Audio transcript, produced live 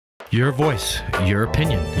Your voice, your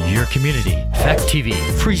opinion, your community. Fact TV,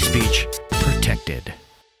 free speech protected.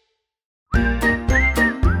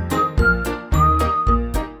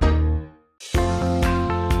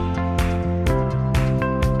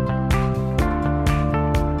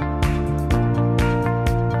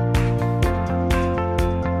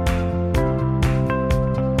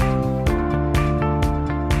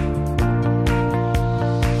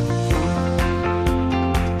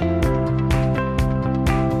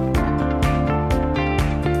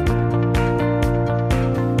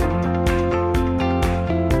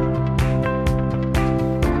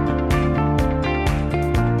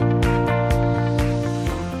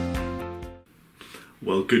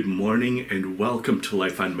 Well, good morning and welcome to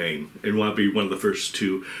Life on Main. And I want to be one of the first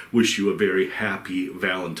to wish you a very happy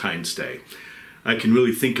Valentine's Day. I can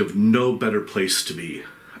really think of no better place to be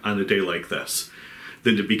on a day like this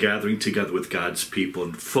than to be gathering together with God's people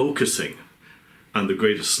and focusing on the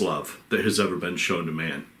greatest love that has ever been shown to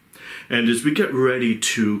man. And as we get ready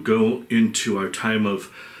to go into our time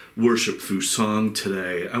of worship through song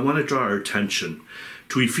today, I want to draw our attention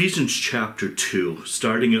to Ephesians chapter 2,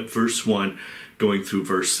 starting at verse 1, going through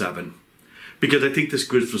verse 7. Because I think this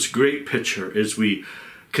gives us a great picture as we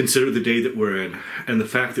consider the day that we're in and the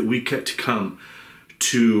fact that we get to come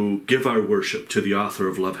to give our worship to the author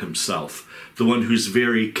of love himself, the one whose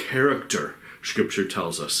very character, Scripture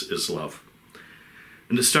tells us, is love.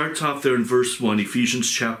 And it starts off there in verse 1, Ephesians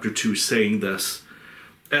chapter 2, saying this: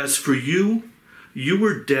 "As for you, you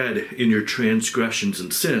were dead in your transgressions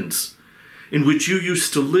and sins, in which you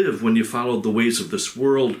used to live when you followed the ways of this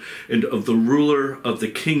world and of the ruler of the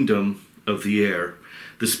kingdom of the air,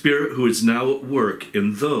 the spirit who is now at work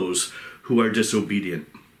in those who are disobedient.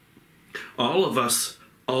 All of us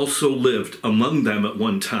also lived among them at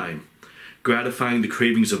one time, gratifying the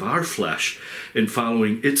cravings of our flesh and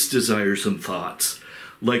following its desires and thoughts.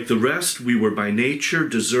 Like the rest, we were by nature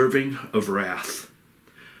deserving of wrath.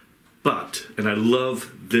 But," and I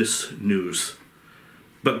love this news,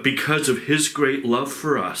 "but because of his great love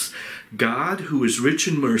for us, God, who is rich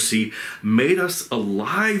in mercy, made us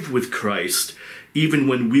alive with Christ, even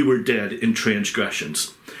when we were dead in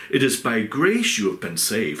transgressions. It is by grace you have been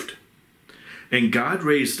saved. And God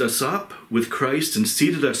raised us up with Christ and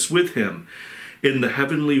seated us with him in the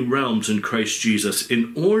heavenly realms in Christ Jesus,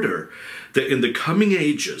 in order that in the coming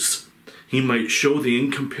ages he might show the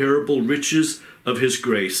incomparable riches of his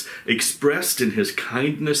grace, expressed in his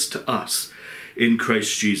kindness to us in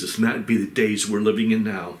Christ Jesus." And that would be the days we're living in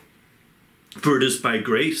now. "For it is by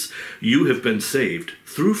grace you have been saved,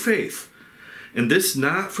 through faith. And this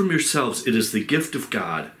not from yourselves, it is the gift of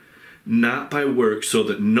God, not by works, so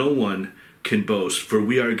that no one can boast. For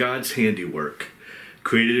we are God's handiwork,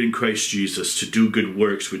 created in Christ Jesus to do good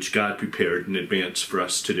works, which God prepared in advance for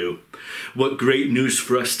us to do." What great news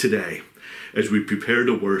for us today as we prepare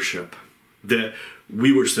to worship, that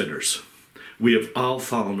we were sinners. We have all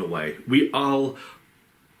fallen away. We all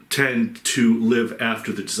tend to live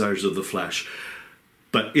after the desires of the flesh.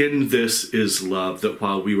 But in this is love, that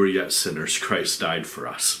while we were yet sinners, Christ died for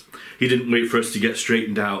us. He didn't wait for us to get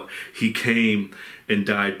straightened out. He came and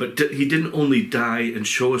died. But he didn't only die and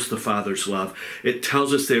show us the Father's love. It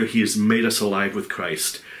tells us there he has made us alive with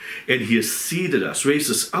Christ. And he has seated us,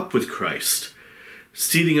 raised us up with Christ,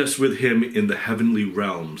 seating us with him in the heavenly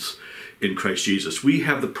realms in Christ Jesus. We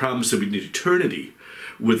have the promise of an eternity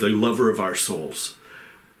with the lover of our souls,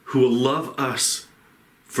 who will love us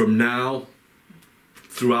from now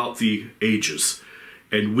throughout the ages.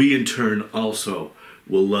 And we in turn also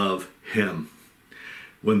will love him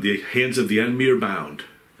when the hands of the enemy are bound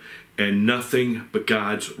and nothing but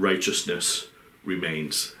God's righteousness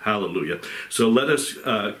remains. Hallelujah. So let us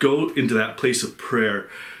go into that place of prayer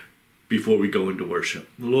before we go into worship.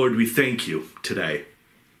 Lord, we thank you today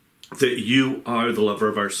that you are the lover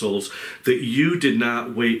of our souls, that you did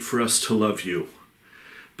not wait for us to love you,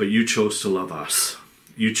 but you chose to love us.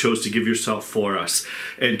 You chose to give yourself for us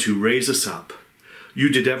and to raise us up. You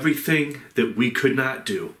did everything that we could not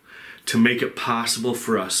do to make it possible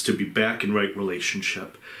for us to be back in right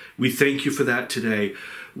relationship. We thank you for that today.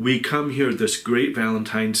 We come here this great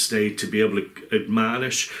Valentine's Day to be able to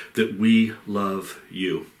admonish that we love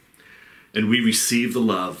you. And we receive the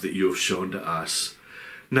love that you have shown to us.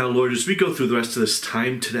 Now, Lord, as we go through the rest of this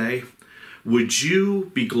time today, would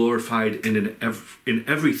you be glorified in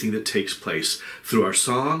everything that takes place through our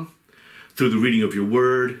song, through the reading of your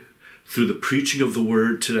word, through the preaching of the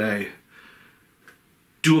word today.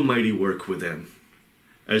 Do a mighty work within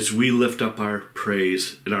as we lift up our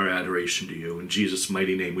praise and our adoration to you. In Jesus'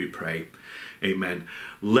 mighty name we pray. Amen.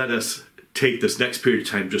 Let us take this next period of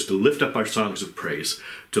time just to lift up our songs of praise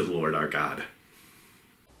to the Lord our God.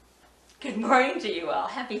 Good morning to you all.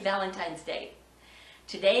 Happy Valentine's Day.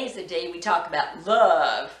 Today is the day we talk about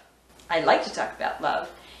love. I like to talk about love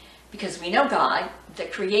because we know God, the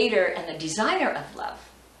creator and the designer of love.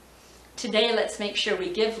 Today, let's make sure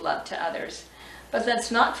we give love to others, but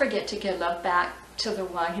let's not forget to give love back to the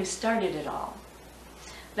one who started it all.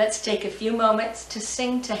 Let's take a few moments to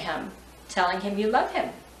sing to him, telling him you love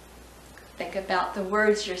him. Think about the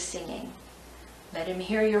words you're singing. Let him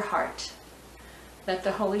hear your heart. Let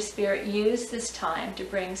the Holy Spirit use this time to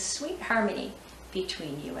bring sweet harmony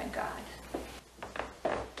between you and God.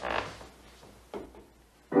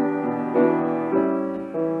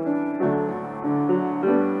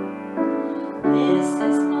 This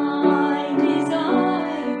is my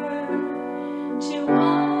desire to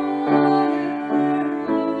honor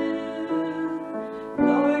you.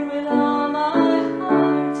 Lord, with all my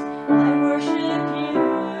heart, I worship you.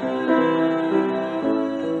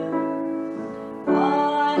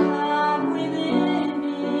 All I have within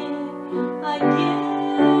me, I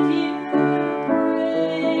give you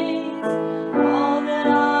praise. All that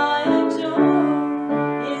I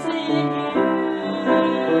adore is in you.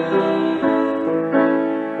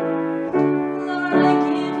 Lord, I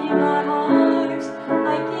give you my heart,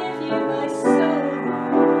 I give you my soul.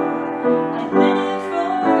 I live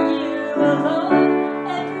for you alone.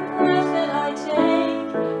 Every breath that I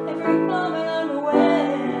take, every moment I'm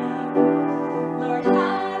awake. Lord,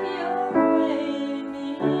 have your way in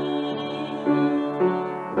me.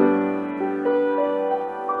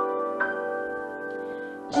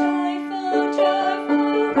 Joyful,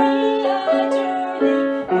 joyful, we adore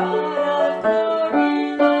thee, God of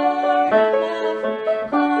glory, Lord of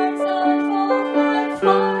love. Hearts unfold like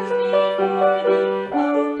flowers before thee,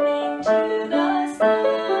 opening to the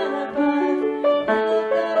sun above. Melt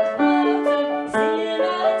the clouds of sin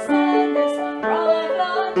and sadness, drive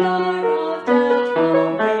the dark of death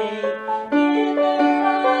away. Giver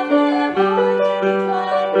of the morning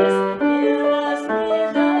gladness, fill us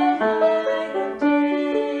with the light of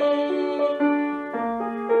day.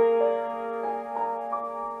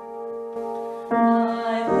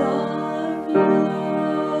 I love you,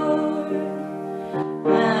 Lord,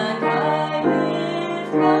 and I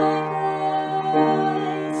lift my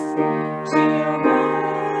voice to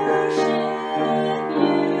worship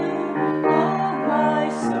you. Oh, my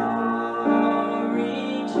soul,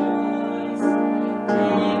 rejoice.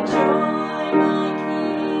 Take joy, my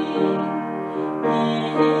King,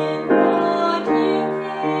 in what you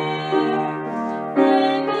hear.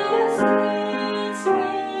 There be a sweet,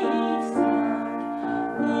 sweet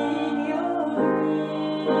sound in your ear.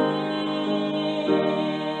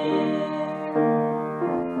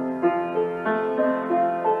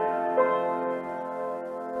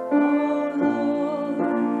 Oh Lord,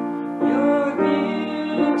 you're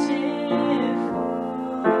beautiful.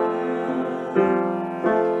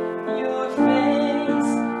 Your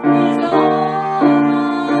face is all I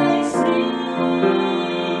seek.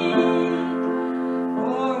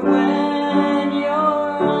 For when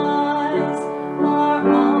your eyes are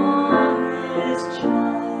on this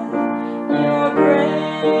child, your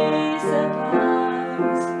grace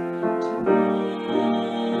abounds to me.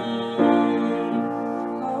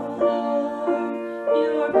 Oh Lord,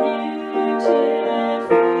 you're beautiful.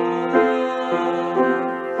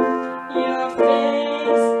 Your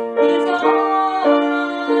face is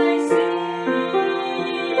all I seek.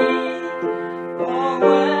 For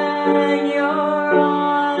when your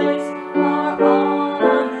eyes are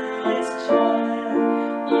on this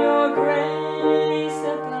child, your grace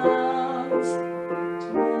abounds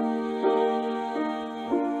to me.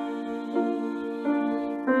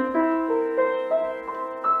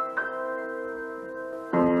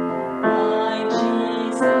 My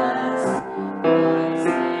Jesus, my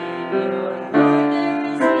Savior, Lord, there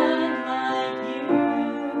is none like you.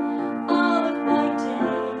 All of my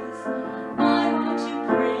days, I want to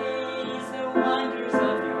praise the wonders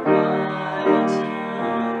of your mighty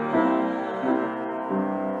love.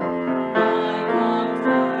 I come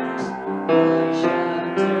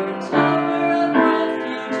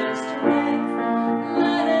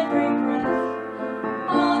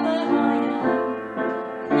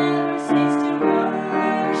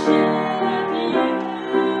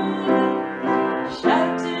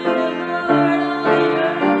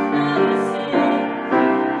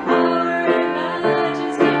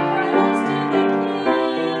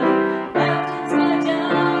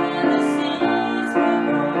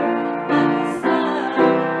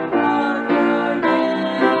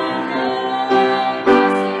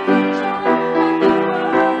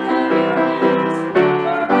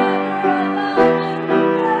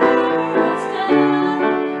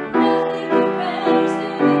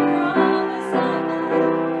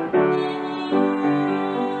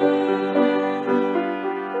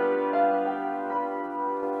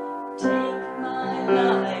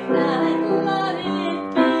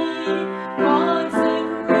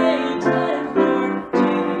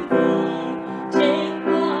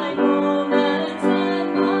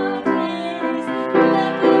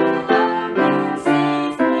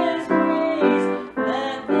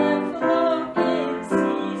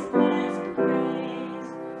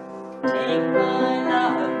Take my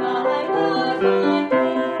love, my life I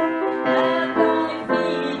pour, at thy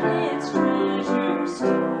feet its treasure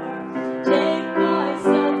store. Take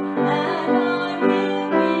myself, and I will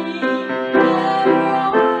be ever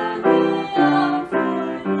only all for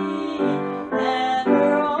thee, ever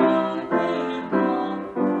only all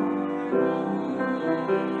for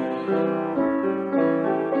thee.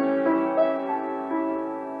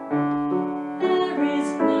 There is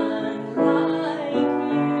none like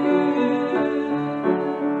you.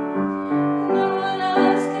 No one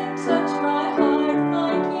else can touch my heart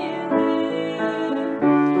like you do.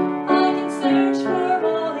 I can search for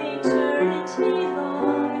all eternity,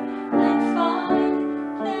 Lord, and find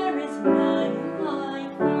there is none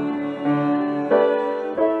like you.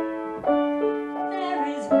 There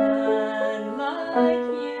is none like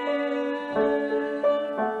you.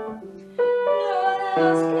 No one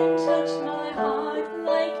else can touch my heart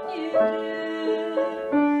like you do.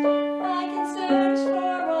 I can search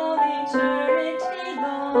for all eternity,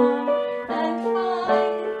 Lord, and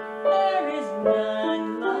find there is none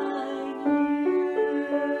like you.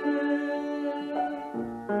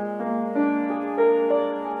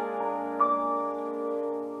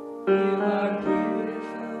 You are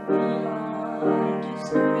beautiful beyond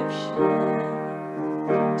description,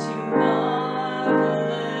 too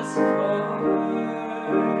marvelous for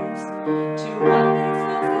words, too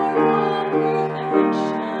wonderful for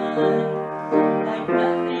comprehension, like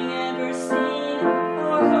nothing ever seen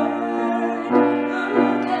or heard. Who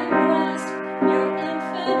can grasp your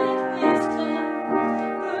infinite wisdom?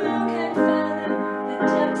 Who can fathom the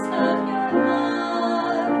depths of your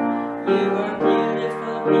love? You are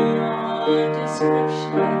beautiful beyond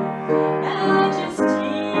description,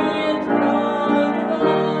 majesty enthroned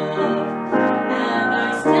above. And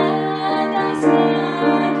I stand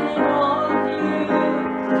in awe of you.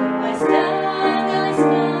 I stand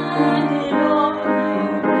in awe of you.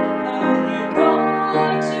 Holy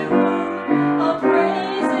God, to whom all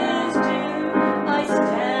praise is due. I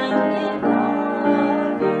stand in awe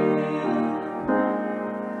of you.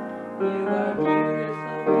 You are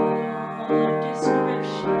beautiful beyond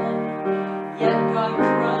description, yet God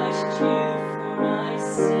crushed you for my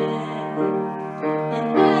sin. In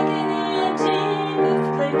agony and deep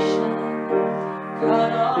affliction,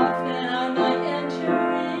 cut off that I might enter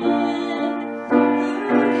in. Who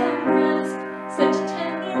can grasp such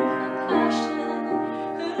tender compassion?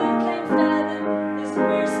 Who can fathom His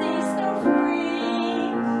mercy so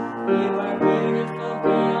free? You are beautiful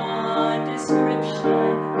beyond description,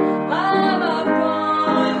 Lamb of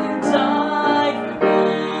God who died for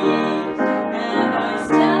me. And I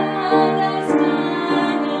stand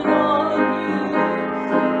in awe of you.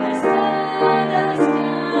 I stand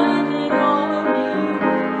in awe of you.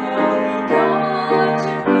 Holy God,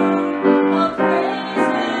 to whom all praise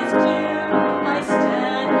is due. I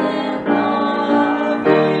stand in awe of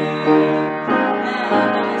you.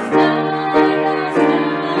 And I stand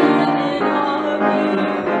in awe of you.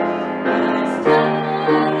 I stand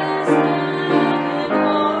in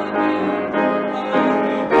awe of you.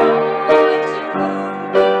 Holy God, to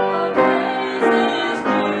whom all praise is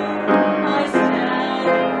due. I stand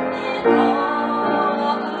in awe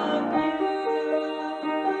of you.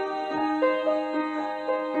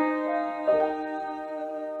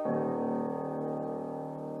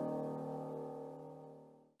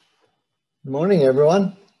 Good morning,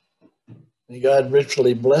 everyone. May God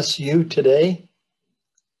richly bless you today,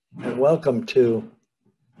 and welcome to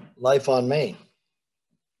Life on Main.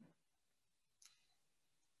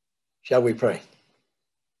 Shall we pray?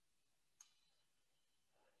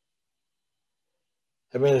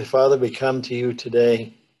 Heavenly Father, we come to you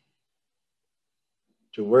today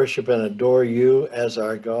to worship and adore you as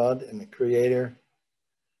our God and the Creator,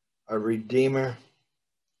 our Redeemer,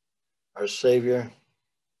 our Savior,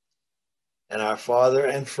 and our Father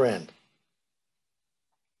and friend.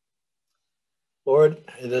 Lord,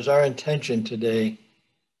 it is our intention today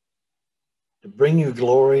to bring you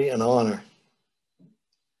glory and honor.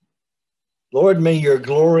 Lord, may your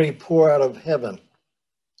glory pour out of heaven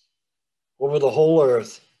over the whole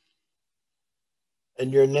earth,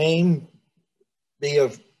 and your name be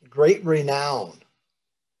of great renown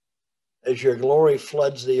as your glory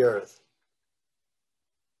floods the earth.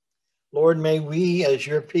 Lord, may we as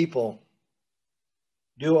your people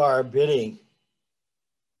do our bidding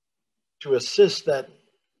to assist that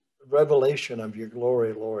revelation of your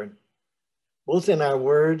glory, Lord, both in our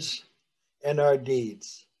words and our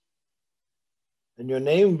deeds. And your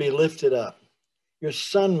name be lifted up. Your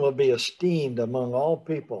Son will be esteemed among all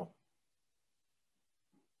people,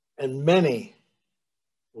 and many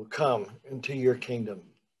will come into your kingdom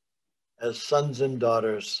as sons and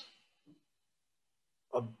daughters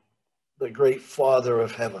the great Father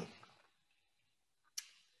of heaven.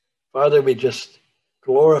 Father, we just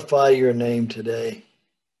glorify your name today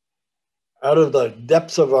out of the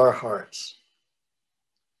depths of our hearts.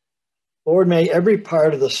 Lord, may every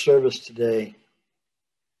part of the service today,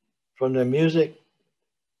 from the music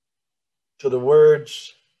to the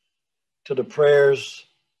words to the prayers,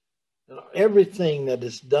 everything that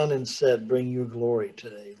is done and said, bring you glory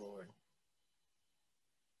today, Lord.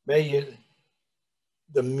 May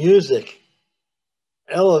the music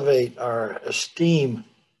elevate our esteem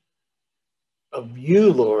of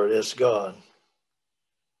you, Lord, as God.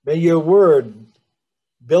 May your word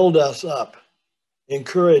build us up,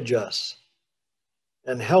 encourage us,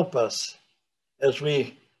 and help us as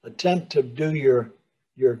we attempt to do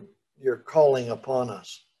your calling upon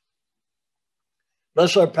us.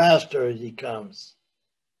 Bless our pastor as he comes.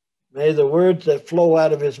 May the words that flow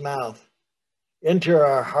out of his mouth enter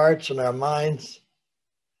our hearts and our minds,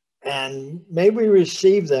 and may we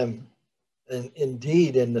receive them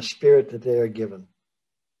indeed in the spirit that they are given.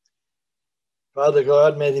 Father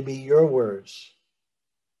God, may they be your words.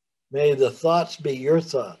 May the thoughts be your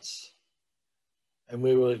thoughts. And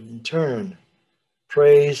we will in turn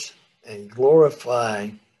praise and glorify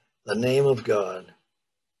the name of God.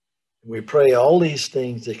 We pray all these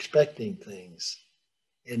things, expecting things.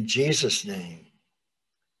 In Jesus' name,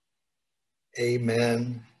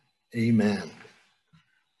 amen, amen.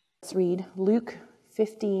 Let's read Luke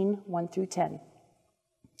 15, 1 through 10.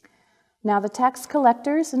 Now the tax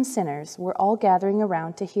collectors and sinners were all gathering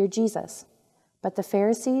around to hear Jesus. But the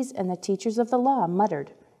Pharisees and the teachers of the law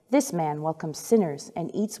muttered, "This man welcomes sinners and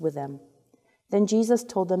eats with them." Then Jesus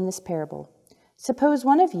told them this parable. Suppose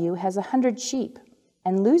one of you has 100 sheep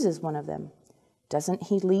and loses one of them. Doesn't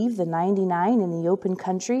he leave the 99 in the open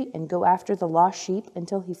country and go after the lost sheep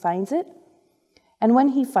until he finds it? And when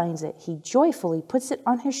he finds it, he joyfully puts it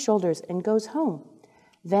on his shoulders and goes home.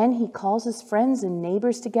 Then he calls his friends and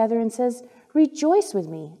neighbors together and says, "Rejoice with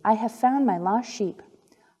me, I have found my lost sheep."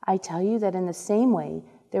 I tell you that in the same way,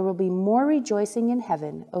 there will be more rejoicing in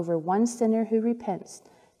heaven over one sinner who repents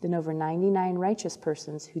than over 99 righteous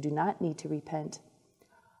persons who do not need to repent.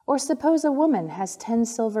 Or suppose a woman has 10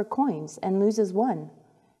 silver coins and loses one.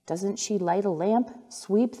 Doesn't she light a lamp,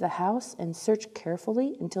 sweep the house, and search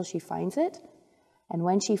carefully until she finds it? And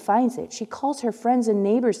when she finds it, she calls her friends and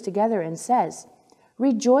neighbors together and says,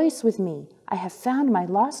 "Rejoice with me, I have found my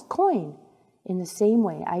lost coin." In the same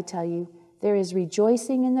way, I tell you, there is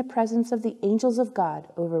rejoicing in the presence of the angels of God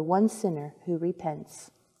over one sinner who repents.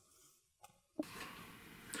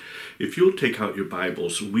 If you'll take out your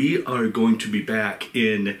Bibles, we are going to be back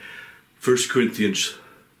in 1 Corinthians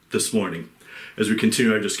this morning as we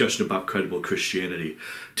continue our discussion about credible Christianity.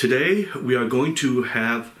 Today, we are going to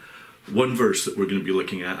have one verse that we're going to be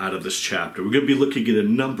looking at out of this chapter. We're going to be looking at a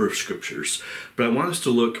number of scriptures, but I want us to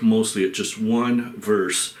look mostly at just one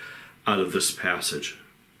verse out of this passage,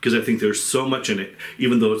 because I think there's so much in it,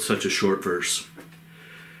 even though it's such a short verse.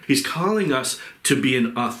 He's calling us to be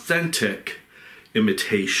an authentic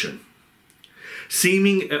imitation.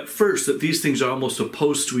 Seeming at first that these things are almost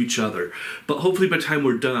opposed to each other, but hopefully by the time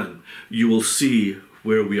we're done, you will see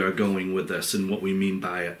where we are going with this and what we mean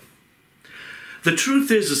by it. The truth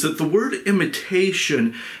is that the word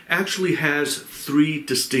imitation actually has 3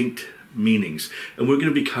 distinct meanings, and we're going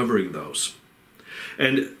to be covering those.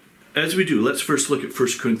 And as we do, let's first look at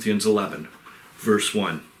 1 Corinthians 11, verse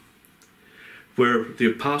 1, where the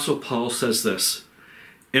Apostle Paul says this,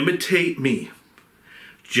 "Imitate me,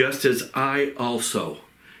 just as I also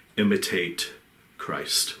imitate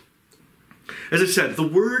Christ." As I said, the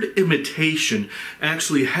word imitation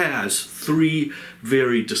actually has 3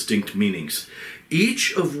 very distinct meanings,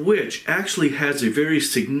 each of which actually has a very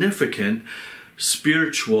significant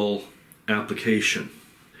spiritual application.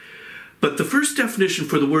 But the first definition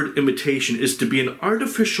for the word imitation is to be an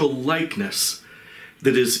artificial likeness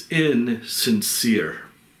that is insincere.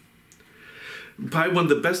 Probably one of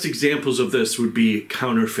the best examples of this would be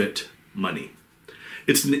counterfeit money.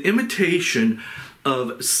 It's an imitation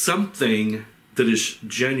of something that is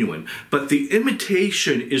genuine, but the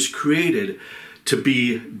imitation is created to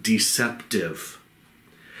be deceptive.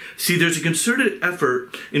 See, there's a concerted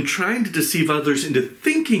effort in trying to deceive others into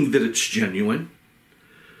thinking that it's genuine,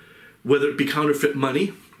 whether it be counterfeit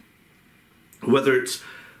money, whether it's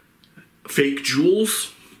fake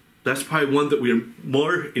jewels. That's probably one that we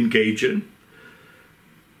more engage in.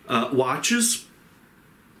 Watches.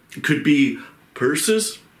 It could be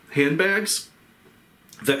purses, handbags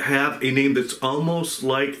that have a name that's almost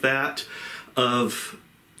like that of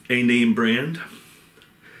a name brand.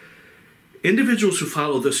 Individuals who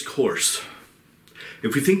follow this course,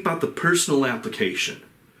 if we think about the personal application,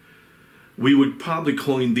 we would probably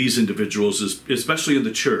coin these individuals, especially in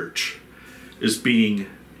the church, as being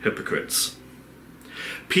hypocrites.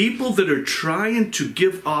 People that are trying to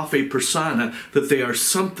give off a persona that they are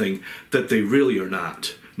something that they really are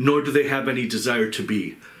not, nor do they have any desire to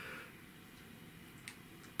be.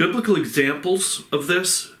 Biblical examples of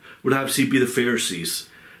this would obviously be the Pharisees,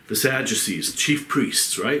 the Sadducees, chief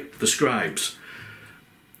priests, right? The scribes.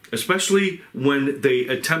 Especially when they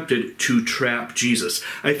attempted to trap Jesus.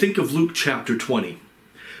 I think of Luke chapter 20,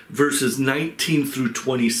 verses 19 through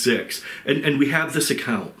 26, and we have this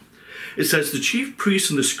account. It says, the chief priests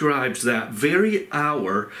and the scribes that very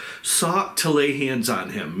hour sought to lay hands on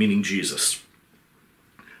him, meaning Jesus.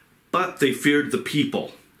 But they feared the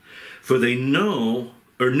people, for they knew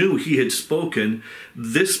he had spoken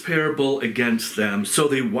this parable against them. So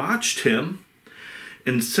they watched him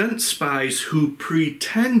and sent spies who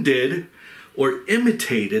pretended or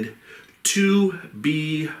imitated to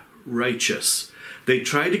be righteous. They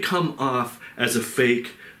tried to come off as a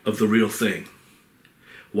fake of the real thing.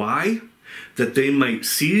 Why? That they might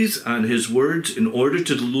seize on his words in order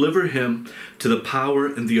to deliver him to the power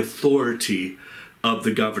and the authority of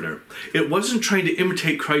the governor. It wasn't trying to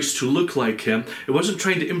imitate Christ to look like him. It wasn't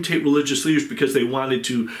trying to imitate religious leaders because they wanted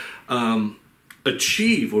to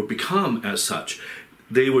achieve or become as such.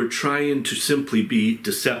 They were trying to simply be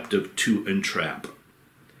deceptive to entrap.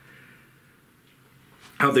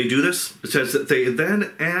 How they do this? It says that they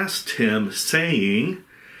then asked him, saying,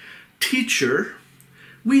 Teacher,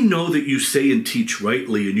 we know that you say and teach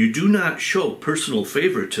rightly, and you do not show personal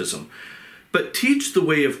favoritism, but teach the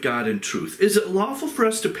way of God in truth. Is it lawful for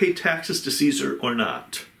us to pay taxes to Caesar or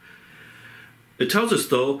not? It tells us,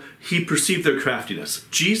 though, he perceived their craftiness.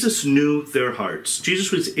 Jesus knew their hearts.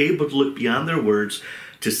 Jesus was able to look beyond their words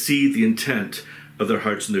to see the intent of their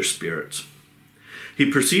hearts and their spirits.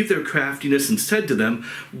 He perceived their craftiness and said to them,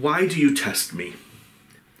 Why do you test me?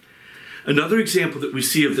 Another example that we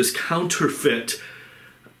see of this counterfeit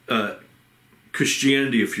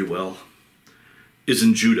Christianity, if you will, is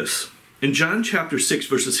in Judas. In John chapter 6,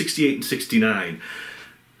 verses 68 and 69,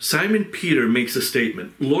 Simon Peter makes a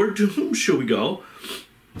statement, Lord, to whom shall we go?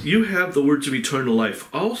 You have the words of eternal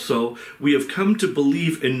life. Also, we have come to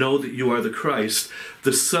believe and know that you are the Christ,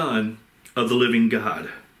 the Son of the living God.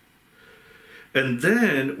 And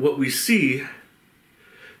then what we see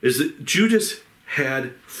is that Judas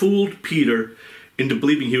had fooled Peter into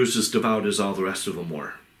believing he was as devout as all the rest of them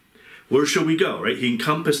were. Where shall we go, right? He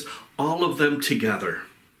encompassed all of them together.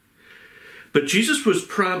 But Jesus was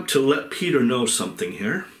prompt to let Peter know something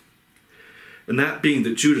here, and that being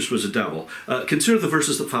that Judas was a devil. Consider the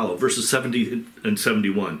verses that follow, verses 70 and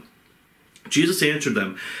 71. Jesus answered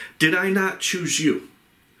them, Did I not choose you?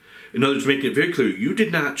 In other words, making it very clear, you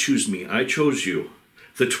did not choose me, I chose you,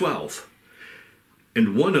 the 12.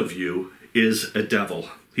 And one of you is a devil.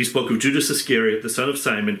 He spoke of Judas Iscariot, the son of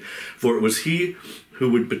Simon, for it was he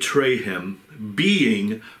who would betray him,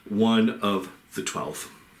 being one of the 12.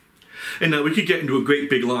 And now we could get into a great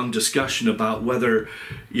big long discussion about whether,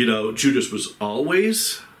 Judas was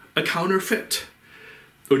always a counterfeit,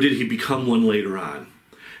 or did he become one later on?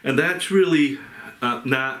 And that's really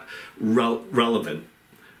not relevant.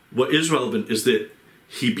 What is relevant is that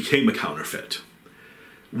he became a counterfeit.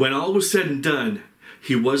 When all was said and done,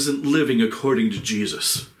 he wasn't living according to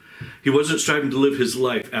Jesus. He wasn't striving to live his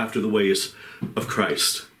life after the ways of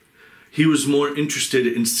Christ. He was more interested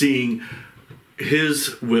in seeing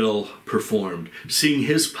his will performed, seeing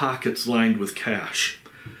his pockets lined with cash,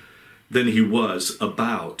 than he was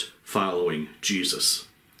about following Jesus.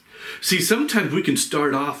 See, sometimes we can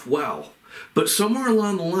start off well, but somewhere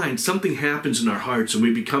along the line, something happens in our hearts and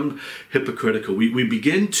we become hypocritical. We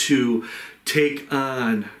begin to take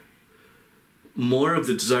on more of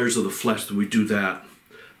the desires of the flesh than we do that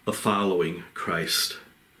of following Christ.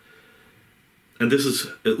 And this is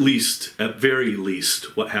at very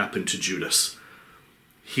least, what happened to Judas.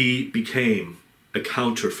 He became a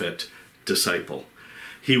counterfeit disciple.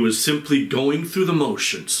 He was simply going through the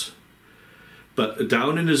motions, but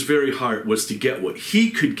down in his very heart was to get what he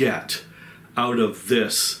could get out of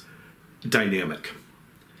this dynamic.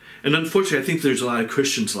 And unfortunately, I think there's a lot of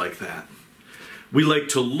Christians like that. We like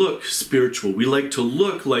to look spiritual. We like to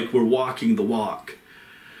look like we're walking the walk.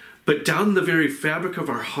 But down in the very fabric of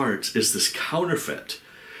our hearts is this counterfeit.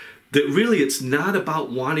 That really it's not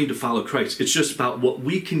about wanting to follow Christ. It's just about what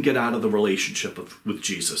we can get out of the relationship with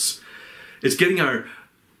Jesus. It's getting our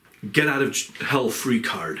get out of hell free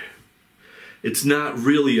card. It's not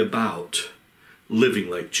really about living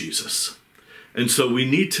like Jesus. And so we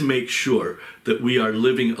need to make sure that we are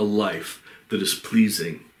living a life that is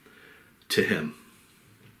pleasing to him.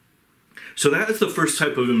 So that is the first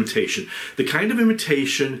type of imitation. The kind of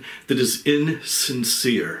imitation that is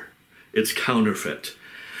insincere. It's counterfeit.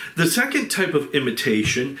 The second type of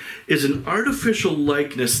imitation is an artificial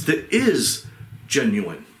likeness that is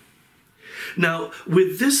genuine. Now,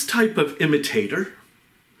 with this type of imitator,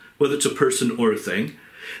 whether it's a person or a thing,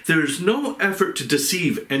 there's no effort to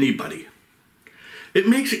deceive anybody. It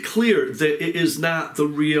makes it clear that it is not the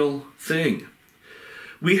real thing.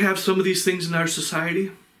 We have some of these things in our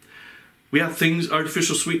society. We have things,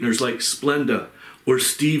 artificial sweeteners like Splenda or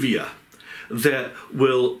stevia, that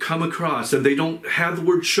will come across, and they don't have the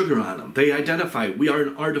word sugar on them. They identify, we are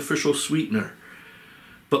an artificial sweetener,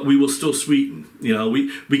 but we will still sweeten. You know,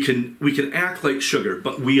 we can act like sugar,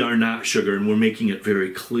 but we are not sugar, and we're making it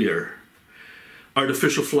very clear.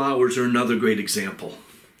 Artificial flowers are another great example.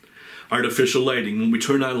 Artificial lighting, when we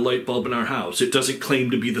turn on a light bulb in our house, it doesn't claim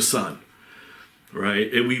to be the sun, right?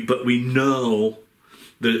 But we know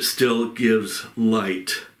that it still gives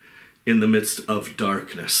light in the midst of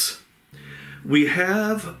darkness. We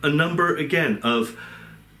have a number, again, of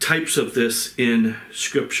types of this in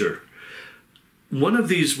Scripture. One of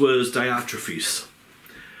these was Diotrephes.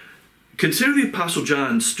 Consider the Apostle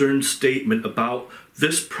John's stern statement about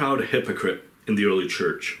this proud hypocrite in the early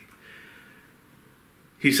church.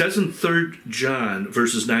 He says in 3 John,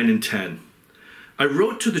 verses 9 and 10, I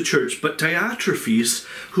wrote to the church, but Diotrephes,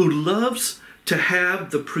 who loves to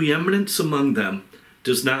have the preeminence among them,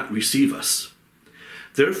 does not receive us.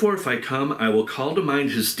 Therefore, if I come, I will call to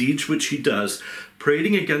mind his deeds which he does,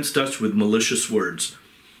 prating against us with malicious words.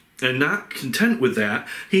 And not content with that,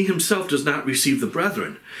 he himself does not receive the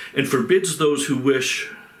brethren, and forbids those who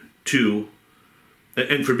wish to,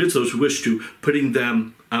 putting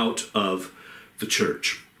them out of the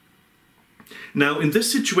church. Now, in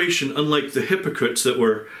this situation, unlike the hypocrites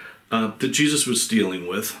that Jesus was dealing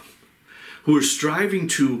with, who were striving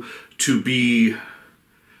to be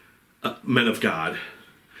men of God,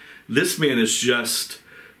 this man is just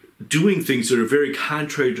doing things that are very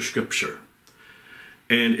contrary to Scripture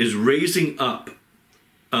and is raising up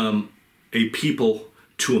a people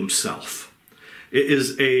to himself. It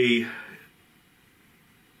is a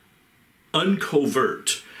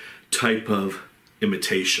uncovert type of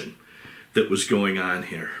imitation that was going on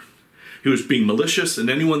here. He was being malicious, and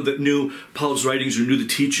anyone that knew Paul's writings or knew the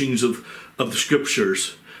teachings of the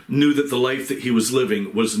Scriptures knew that the life that he was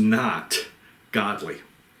living was not godly.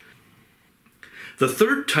 The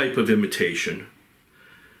third type of imitation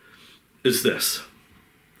is this.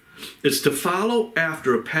 It's to follow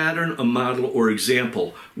after a pattern, a model, or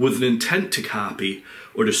example with an intent to copy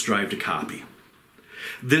or to strive to copy.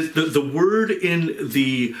 The word in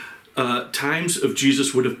the times of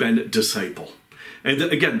Jesus would have been disciple. And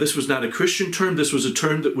again, this was not a Christian term. This was a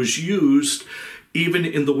term that was used even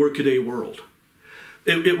in the workaday world.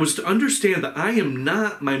 It was to understand that I am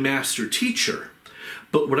not my master teacher.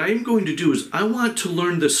 But what I am going to do is I want to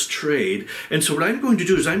learn this trade. And so what I'm going to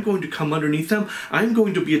do is I'm going to come underneath them. I'm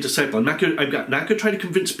going to be a disciple. I'm not going to try to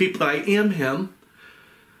convince people that I am him.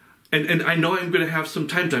 And I know I'm going to have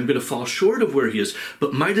sometimes I'm going to fall short of where he is.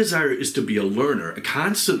 But my desire is to be a learner, a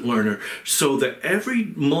constant learner, so that every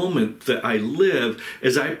moment that I live,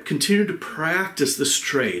 as I continue to practice this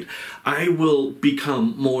trade, I will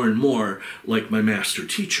become more and more like my master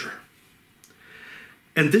teacher.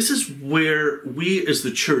 And this is where we as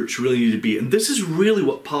the church really need to be. And this is really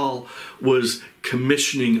what Paul was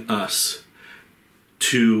commissioning us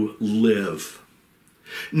to live.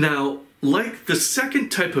 Now, like the second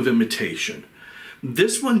type of imitation,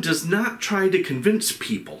 this one does not try to convince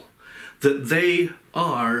people that they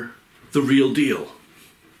are the real deal.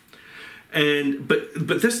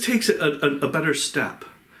 But this takes a better step.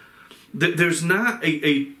 There's not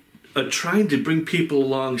a trying to bring people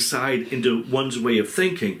alongside into one's way of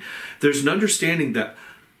thinking. There's an understanding that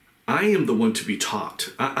I am the one to be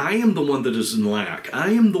taught. I am the one that is in lack.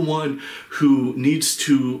 I am the one who needs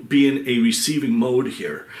to be in a receiving mode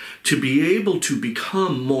here, to be able to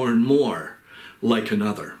become more and more like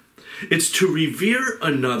another. It's to revere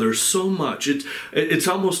another so much. It's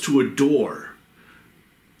almost to adore.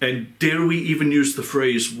 And dare we even use the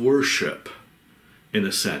phrase worship, in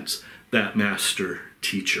a sense, that master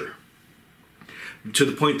teacher. To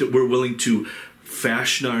the point that we're willing to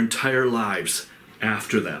fashion our entire lives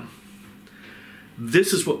after them.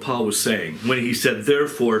 This is what Paul was saying when he said,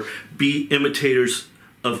 therefore, be imitators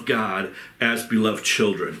of God as beloved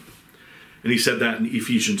children. And he said that in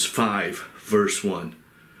Ephesians 5, verse 1.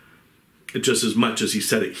 Just as much as he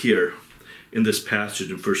said it here in this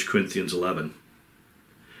passage in 1 Corinthians 11.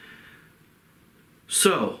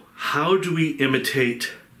 So, how do we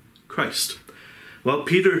imitate Christ? Well,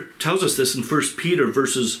 Peter tells us this in 1 Peter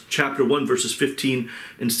chapter 1, verses 15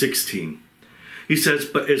 and 16. He says,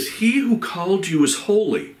 "But as he who called you is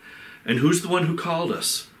holy," and who's the one who called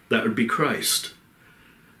us? That would be Christ,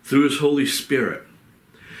 through his Holy Spirit.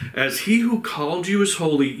 "As he who called you is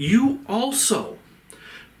holy, you also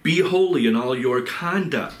be holy in all your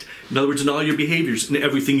conduct." In other words, in all your behaviors, in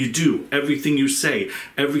everything you do, everything you say,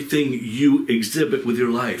 everything you exhibit with your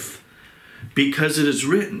life. "Because it is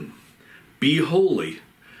written, be holy,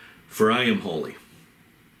 for I am holy."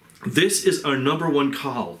 This is our number one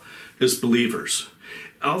call as believers.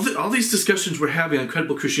 All these discussions we're having on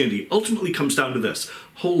Credible Christianity ultimately comes down to this: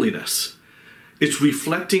 holiness. It's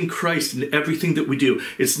reflecting Christ in everything that we do.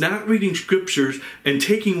 It's not reading scriptures and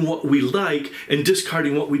taking what we like and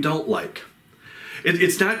discarding what we don't like.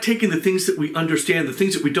 It's not taking the things that we understand, the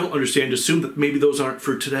things that we don't understand, assume that maybe those aren't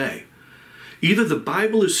for today. Either the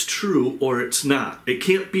Bible is true or it's not. It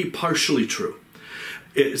can't be partially true.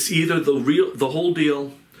 It's either the whole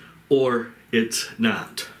deal, or it's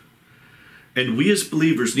not. And we as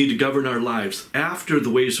believers need to govern our lives after the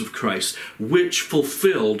ways of Christ, which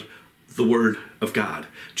fulfilled the Word of God.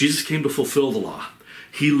 Jesus came to fulfill the law.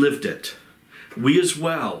 He lived it. We as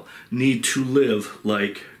well need to live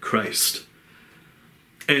like Christ.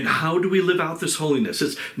 And how do we live out this holiness?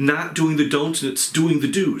 It's not doing the don'ts, and it's doing the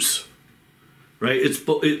do's. Right? It's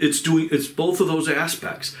both of those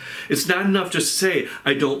aspects. It's not enough just to say,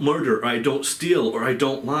 I don't murder, or I don't steal, or I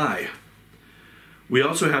don't lie. We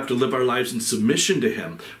also have to live our lives in submission to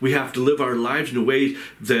him. We have to live our lives in a way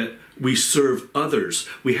that we serve others.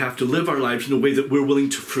 We have to live our lives in a way that we're willing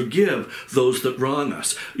to forgive those that wrong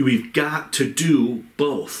us. We've got to do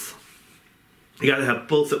both. We got to have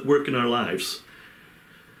both at work in our lives.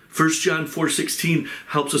 1 John 4:16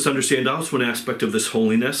 helps us understand also an aspect of this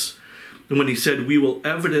holiness. And when he said, we will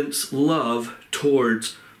evidence love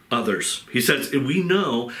towards others. He says, we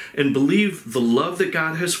know and believe the love that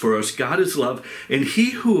God has for us. God is love, and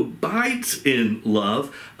he who abides in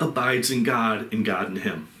love abides in God, and God in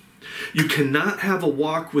him. You cannot have a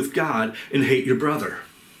walk with God and hate your brother.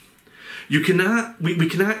 We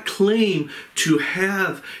cannot claim to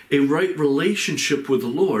have a right relationship with the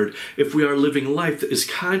Lord if we are living a life that is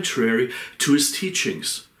contrary to his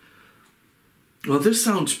teachings. Well, this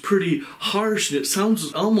sounds pretty harsh, and it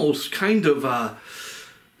sounds almost kind of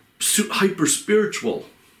hyper-spiritual.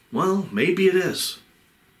 Well, maybe it is.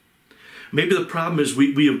 Maybe the problem is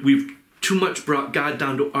we've too much brought God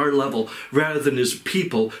down to our level rather than his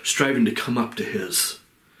people striving to come up to his.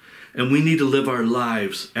 And we need to live our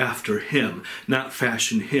lives after him, not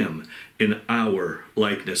fashion him in our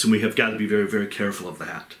likeness. And we have got to be very, very careful of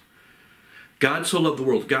that. God so loved the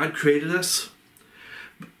world. God created us.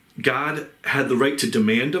 God had the right to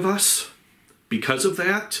demand of us. Because of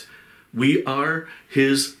that, we are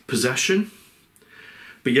his possession.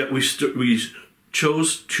 But yet we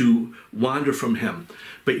chose to wander from him.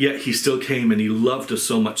 But yet he still came, and he loved us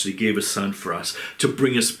so much that he gave his son for us to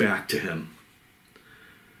bring us back to him.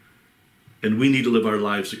 And we need to live our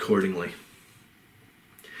lives accordingly.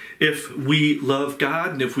 If we love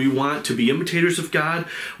God and if we want to be imitators of God,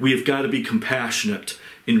 we have got to be compassionate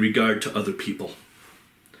in regard to other people.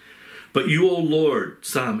 But you, O Lord,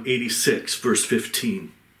 Psalm 86, verse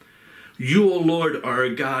 15, you, O Lord, are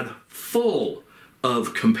a God full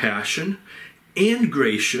of compassion and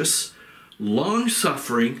gracious,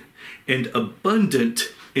 long-suffering, and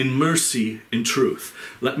abundant in mercy and truth.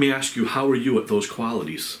 Let me ask you, how are you at those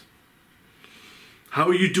qualities? How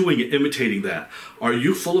are you doing at imitating that? Are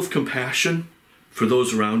you full of compassion for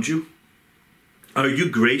those around you? Are you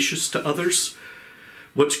gracious to others?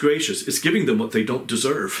 What's gracious? It's giving them what they don't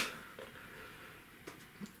deserve.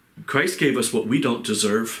 Christ gave us what we don't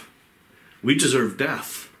deserve. We deserve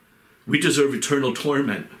death. We deserve eternal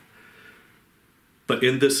torment. But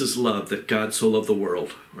in this is love, that God so loved the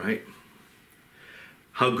world, right?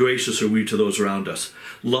 How gracious are we to those around us?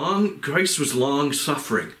 Christ was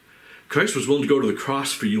long-suffering. Christ was willing to go to the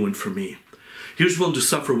cross for you and for me. He was willing to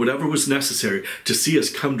suffer whatever was necessary to see us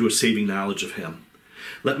come to a saving knowledge of him.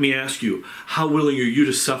 Let me ask you, how willing are you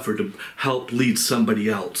to suffer to help lead somebody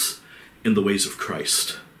else in the ways of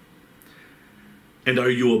Christ? And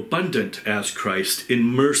are you abundant as Christ in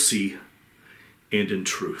mercy and in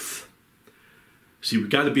truth? See, we've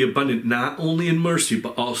got to be abundant not only in mercy,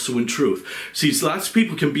 but also in truth. See, lots of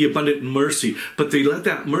people can be abundant in mercy, but they let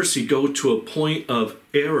that mercy go to a point of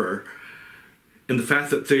error in the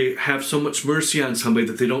fact that they have so much mercy on somebody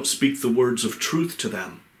that they don't speak the words of truth to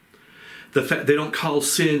them. The fact they don't call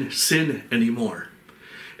sin, sin anymore.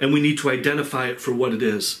 And we need to identify it for what it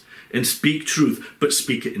is and speak truth, but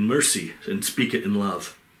speak it in mercy and speak it in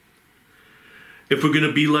love. If we're going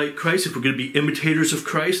to be like Christ, if we're going to be imitators of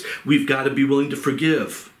Christ, we've got to be willing to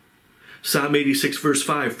forgive. Psalm 86 verse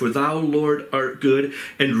 5, "For thou, Lord, art good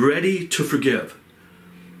and ready to forgive."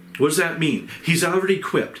 What does that mean? He's already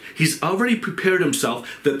equipped. He's already prepared himself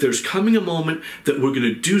that there's coming a moment that we're going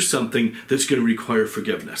to do something that's going to require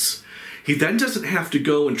forgiveness. He then doesn't have to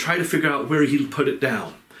go and try to figure out where he'll put it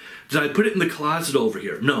down. Did I put it in the closet over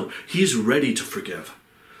here? No, he's ready to forgive.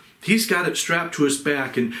 He's got it strapped to his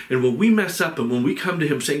back, and when we mess up and when we come to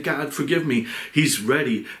him saying, "God, forgive me," he's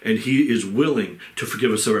ready and he is willing to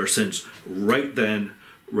forgive us of our sins right then,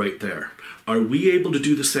 right there. Are we able to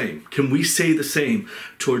do the same? Can we say the same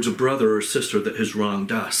towards a brother or sister that has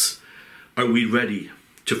wronged us? Are we ready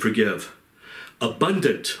to forgive?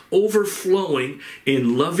 Abundant, overflowing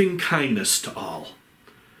in loving kindness to all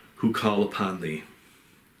who call upon thee.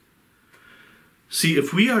 See,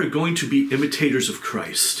 if we are going to be imitators of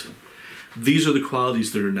Christ, these are the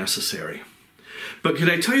qualities that are necessary. But can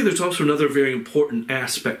I tell you, there's also another very important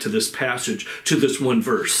aspect to this passage, to this one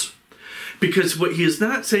verse. Because what he is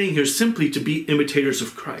not saying here is simply to be imitators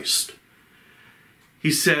of Christ.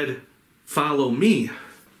 He said, "Follow me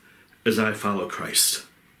as I follow Christ."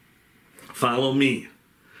 Follow me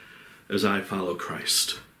as I follow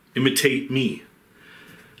Christ. Imitate me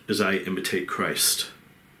as I imitate Christ.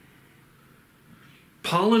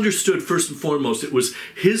 Paul understood first and foremost it was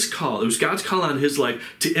his call, it was God's call on his life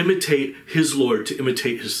to imitate his Lord, to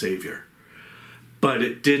imitate his Savior. But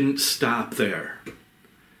it didn't stop there.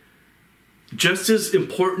 Just as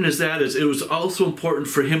important as that is, it was also important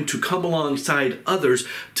for him to come alongside others,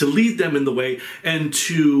 to lead them in the way, and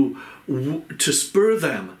to spur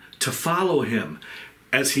them to follow him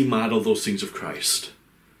as he modeled those things of Christ.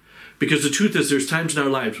 Because the truth is, there's times in our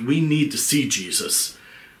lives we need to see Jesus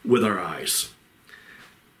with our eyes.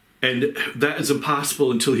 And that is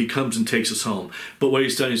impossible until he comes and takes us home. But what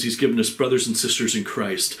he's done is he's given us brothers and sisters in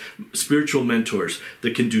Christ, spiritual mentors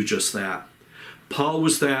that can do just that. Paul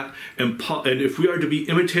was that, and if we are to be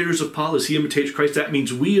imitators of Paul as he imitates Christ, that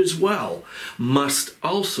means we as well must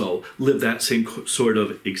also live that same sort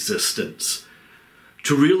of existence.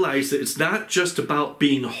 To realize that it's not just about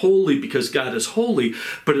being holy because God is holy,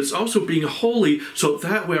 but it's also being holy so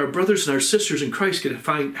that way our brothers and our sisters in Christ can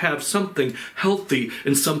have something healthy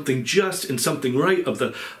and something just and something right of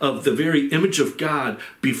the very image of God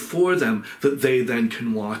before them that they then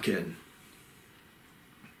can walk in.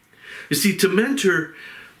 You see, to mentor,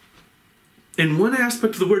 in one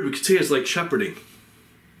aspect of the word we could say is like shepherding.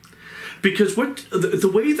 Because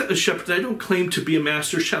the way that a shepherd, I don't claim to be a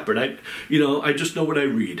master shepherd. I just know what I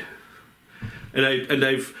read. And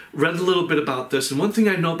I've read a little bit about this. And one thing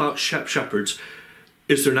I know about shepherds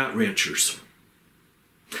is they're not ranchers.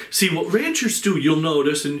 See, what ranchers do, you'll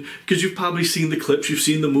notice, and because you've probably seen the clips, you've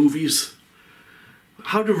seen the movies.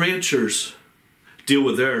 How do ranchers deal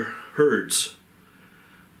with their herds?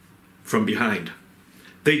 From behind.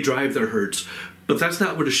 They drive their herds. But that's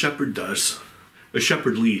not what a shepherd does. A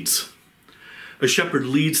shepherd leads. A shepherd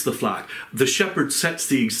leads the flock. The shepherd sets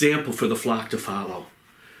the example for the flock to follow.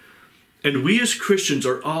 And we as Christians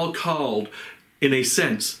are all called, in a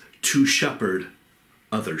sense, to shepherd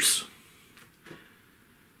others.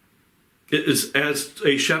 It is, as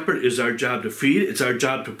a shepherd, it is our job to feed. It's our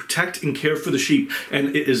job to protect and care for the sheep.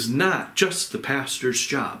 And it is not just the pastor's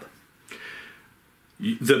job.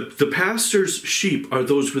 The pastor's sheep are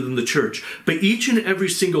those within the church, but each and every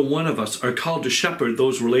single one of us are called to shepherd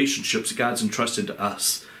those relationships God's entrusted to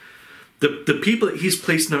us. The people that he's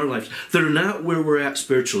placed in our lives that are not where we're at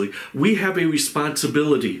spiritually, we have a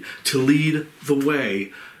responsibility to lead the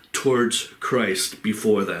way towards Christ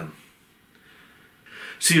before them.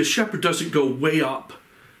 See, a shepherd doesn't go way up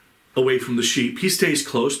away from the sheep. He stays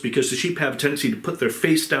close because the sheep have a tendency to put their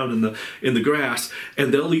face down in the grass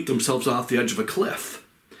and they'll eat themselves off the edge of a cliff.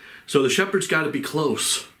 So the shepherd's got to be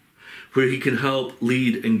close where he can help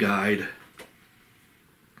lead and guide.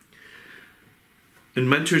 And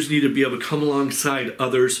mentors need to be able to come alongside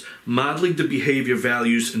others, modeling the behavior,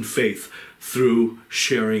 values, and faith through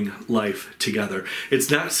sharing life together. It's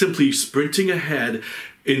not simply sprinting ahead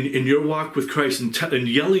in your walk with Christ and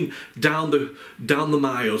yelling down the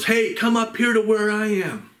miles, "Hey, come up here to where I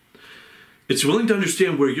am." It's willing to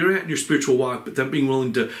understand where you're at in your spiritual walk, but then being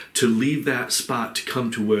willing to leave that spot to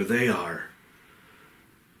come to where they are,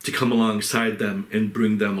 to come alongside them and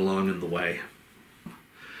bring them along in the way.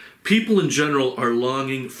 People in general are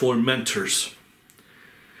longing for mentors.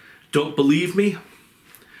 Don't believe me?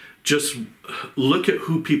 Just look at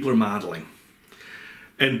who people are modeling.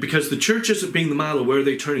 And because the church isn't being the model, where are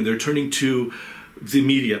they turning? They're turning to the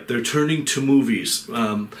media. They're turning to movies.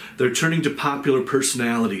 They're turning to popular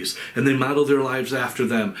personalities, and they model their lives after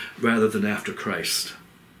them rather than after Christ.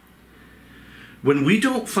 When we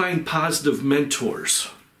don't find positive mentors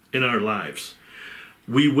in our lives,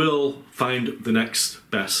 we will find the next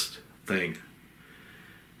best thing.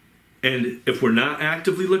 And if we're not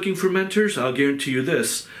actively looking for mentors, I'll guarantee you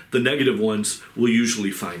this, the negative ones will usually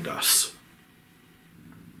find us.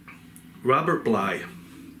 Robert Bly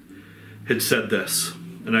had said this,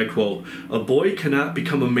 and I quote, "A boy cannot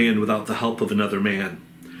become a man without the help of another man.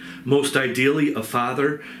 Most ideally a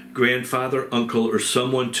father, grandfather, uncle, or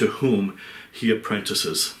someone to whom he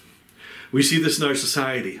apprentices." We see this in our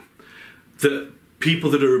society. The people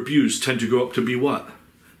that are abused tend to grow up to be what?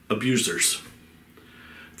 Abusers.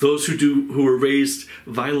 Those who were raised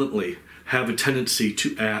violently have a tendency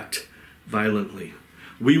to act violently.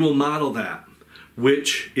 We will model that,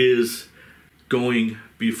 which is going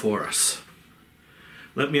before us.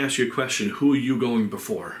 Let me ask you a question. Who are you going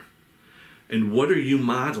before? And what are you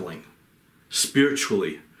modeling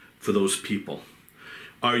spiritually for those people?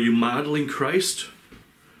 Are you modeling Christ?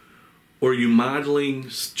 Or are you modeling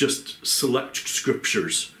just select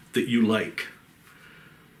scriptures that you like?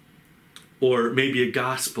 Or maybe a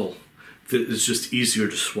gospel that is just easier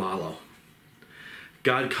to swallow?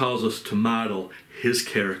 God calls us to model his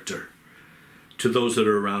character to those that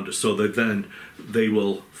are around us so that then they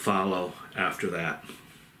will follow after that.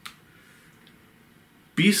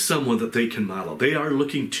 Be someone that they can model. They are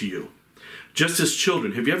looking to you. Just as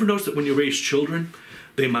children. Have you ever noticed that when you raise children,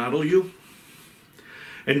 they model you?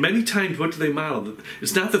 And many times, what do they model?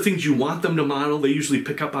 It's not the things you want them to model. They usually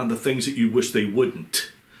pick up on the things that you wish they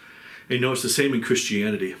wouldn't. And you know, it's the same in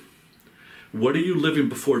Christianity. What are you living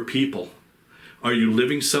before people? Are you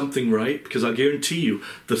living something right? Because I guarantee you,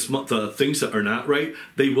 the things that are not right,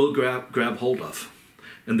 they will grab hold of.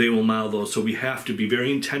 And they will model those. So we have to be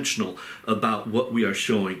very intentional about what we are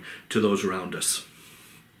showing to those around us.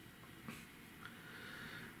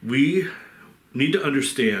 We need to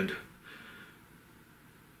understand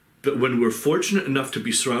that when we're fortunate enough to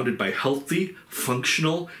be surrounded by healthy,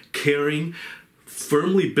 functional, caring,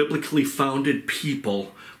 firmly biblically founded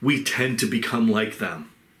people, we tend to become like them.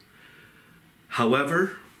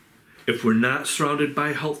 However, if we're not surrounded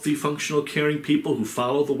by healthy, functional, caring people who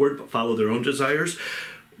follow the word but follow their own desires,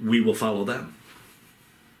 we will follow them.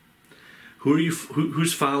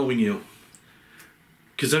 Who's following you?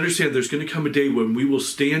 Because understand, there's going to come a day when we will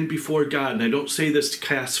stand before God, and I don't say this to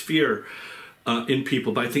cast fear in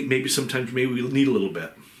people, but I think sometimes we need a little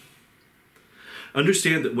bit.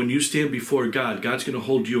 Understand that when you stand before God, God's going to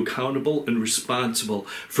hold you accountable and responsible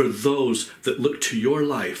for those that look to your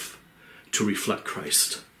life to reflect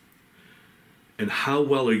Christ. And how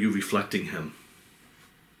well are you reflecting him?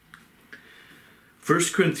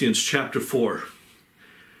 1 Corinthians chapter 4,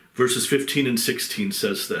 verses 15 and 16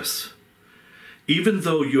 says this. "Even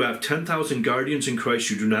though you have 10,000 guardians in Christ,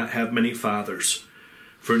 you do not have many fathers.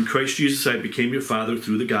 For in Christ Jesus I became your father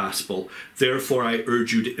through the gospel. Therefore I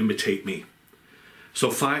urge you to imitate me." So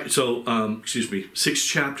 6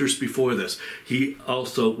 chapters before this, he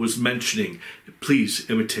also was mentioning, please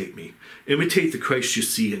imitate me. Imitate the Christ you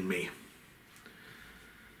see in me.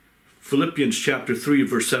 Philippians chapter 3,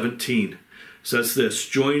 verse 17 says this,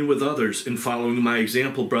 "Join with others in following my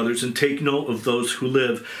example, brothers, and take note of those who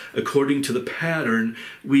live according to the pattern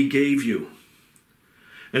we gave you."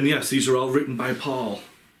 And yes, these are all written by Paul.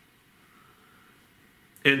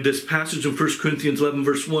 And this passage in 1 Corinthians 11,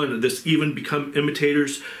 verse 1, this even become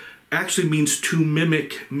imitators, actually means to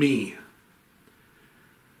mimic me.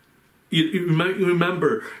 You might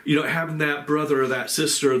remember, having that brother or that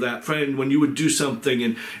sister or that friend when you would do something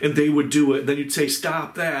and they would do it, and then you'd say,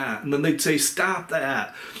 "Stop that," and then they'd say, "Stop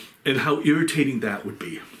that," and how irritating that would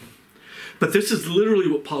be. But this is literally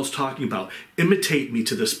what Paul's talking about. Imitate me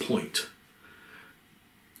to this point.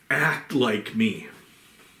 Act like me.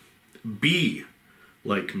 Be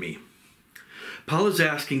like me. Paul is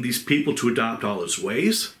asking these people to adopt all his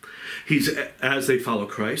ways as they follow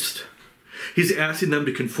Christ. He's asking them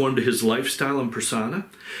to conform to his lifestyle and persona.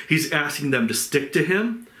 He's asking them to stick to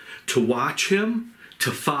him, to watch him, to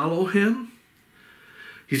follow him.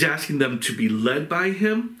 He's asking them to be led by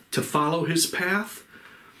him, to follow his path.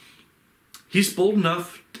 He's bold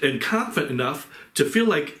enough and confident enough to feel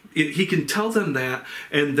like he can tell them that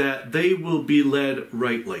and that they will be led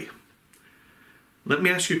rightly. Let me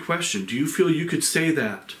ask you a question. Do you feel you could say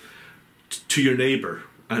that to your neighbor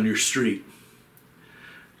on your street?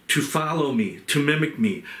 To follow me, to mimic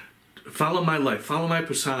me, follow my life, follow my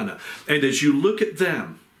persona. And as you look at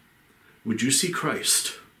them, would you see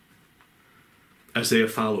Christ as they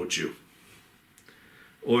have followed you?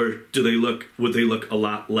 Or would they look a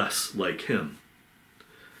lot less like him?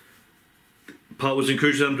 Paul was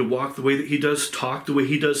encouraging them to walk the way that he does, talk the way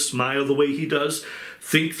he does, smile the way he does,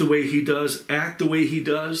 think the way he does, act the way he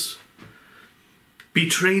does. Be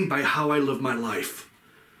trained by how I live my life.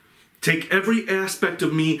 Take every aspect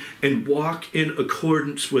of me and walk in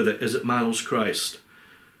accordance with it as it models Christ.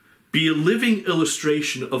 Be a living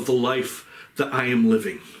illustration of the life that I am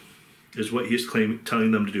living, is what he's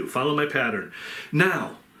telling them to do. Follow my pattern.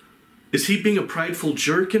 Now, is he being a prideful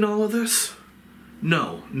jerk in all of this?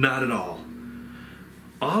 No, not at all.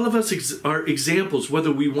 All of us are examples,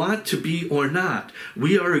 whether we want to be or not.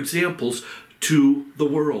 We are examples to the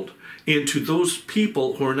world and to those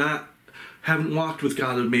people who haven't walked with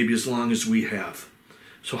God maybe as long as we have.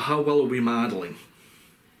 So how well are we modeling?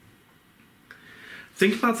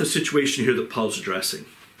 Think about the situation here that Paul's addressing.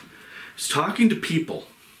 He's talking to people.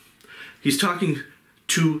 He's talking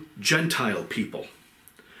to Gentile people.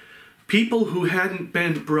 People who hadn't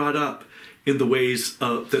been brought up in the ways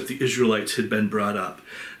that the Israelites had been brought up.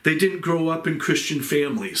 They didn't grow up in Christian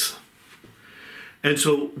families. And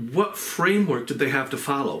so what framework did they have to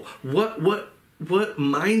follow? What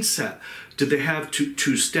mindset did they have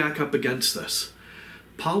to stack up against this?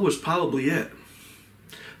 Paul was probably it.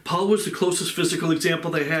 Paul was the closest physical example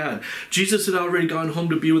they had. Jesus had already gone home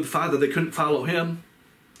to be with the Father. They couldn't follow him.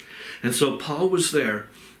 And so Paul was there.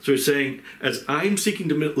 So he's saying, as I'm seeking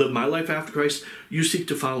to live my life after Christ, you seek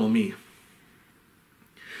to follow me.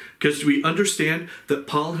 Because we understand that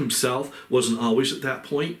Paul himself wasn't always at that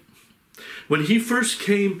point. When he first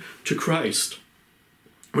came to Christ,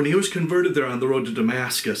 when he was converted there on the road to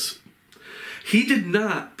Damascus, he did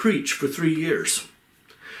not preach for 3 years.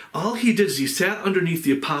 All he did is he sat underneath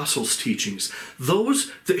the apostles' teachings,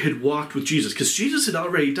 those that had walked with Jesus, because Jesus had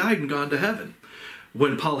already died and gone to heaven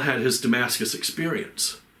when Paul had his Damascus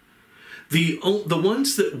experience. The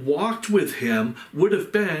ones that walked with him would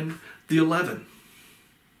have been the 11,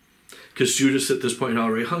 because Judas at this point had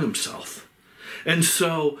already hung himself. And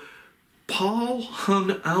so Paul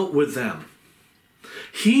hung out with them.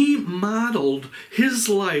 He modeled his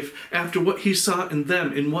life after what he saw in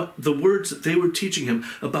them, in what the words that they were teaching him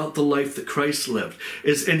about the life that Christ lived.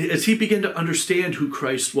 And as he began to understand who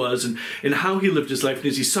Christ was and how he lived his life, and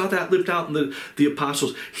as he saw that lived out in the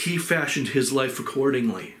apostles, he fashioned his life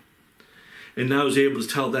accordingly. And now he's able to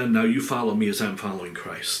tell them, now you follow me as I'm following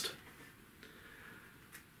Christ.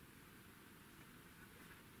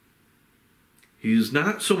 He is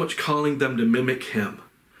not so much calling them to mimic him,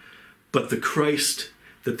 but the Christ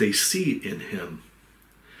that they see in him.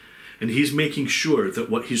 And he's making sure that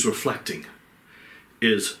what he's reflecting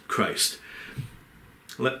is Christ.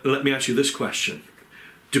 Let me ask you this question.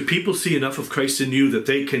 Do people see enough of Christ in you that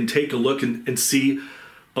they can take a look and see,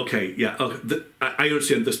 okay, yeah, okay, I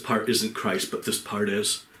understand this part isn't Christ, but this part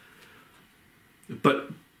is. But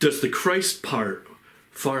does the Christ part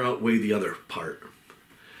far outweigh the other part?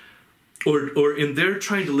 Or in their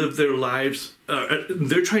trying to live their lives,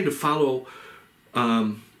 they're trying to follow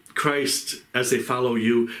Christ as they follow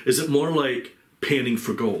you, is it more like panning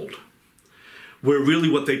for gold? Where really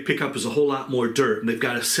what they pick up is a whole lot more dirt, and they've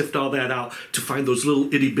got to sift all that out to find those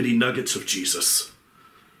little itty-bitty nuggets of Jesus.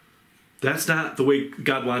 That's not the way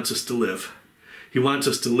God wants us to live. He wants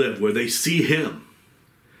us to live where they see him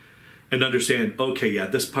and understand, okay, yeah,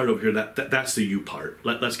 this part over here, that's the you part.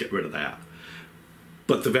 Let's get rid of that.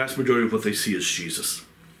 But the vast majority of what they see is Jesus.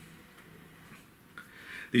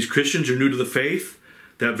 These Christians are new to the faith.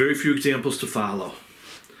 They have very few examples to follow.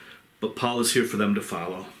 But Paul is here for them to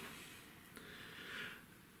follow.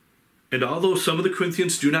 And although some of the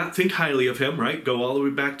Corinthians do not think highly of him, right? Go all the way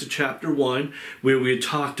back to chapter 1, where we had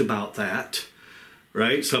talked about that,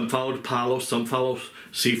 right? Some followed Apollos, some follow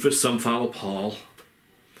Cephas, some follow Paul.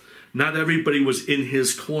 Not everybody was in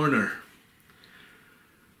his corner.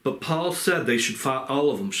 But Paul said all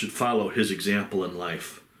of them should follow his example in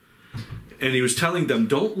life. And he was telling them,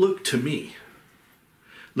 don't look to me.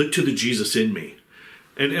 Look to the Jesus in me.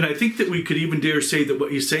 And I think that we could even dare say that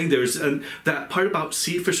what he's saying there is, and that part about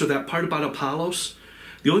Cephas or that part about Apollos,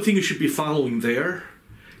 the only thing you should be following there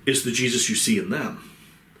is the Jesus you see in them.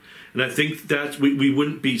 And I think that we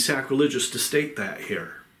wouldn't be sacrilegious to state that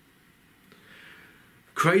here.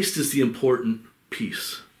 Christ is the important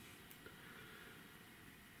piece.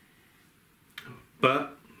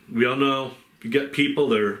 But we all know you get people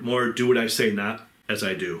that are more do what I say, not as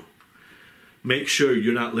I do. Make sure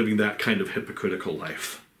you're not living that kind of hypocritical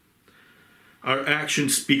life. Our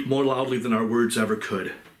actions speak more loudly than our words ever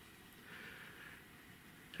could.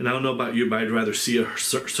 And I don't know about you, but I'd rather see a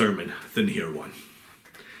sermon than hear one.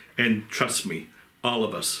 And trust me, all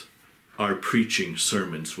of us are preaching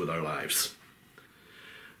sermons with our lives.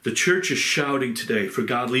 The church is shouting today for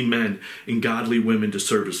godly men and godly women to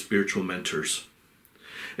serve as spiritual mentors.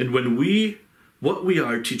 And what we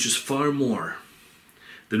are teaches far more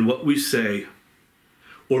than what we say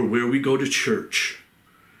or where we go to church.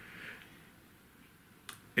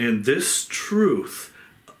 And this truth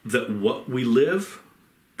that what we live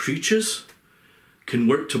preaches can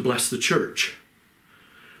work to bless the church,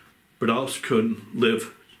 but also can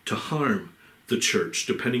live to harm the church,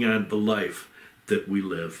 depending on the life that we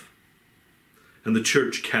live. And the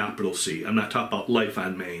church, capital C. I'm not talking about Life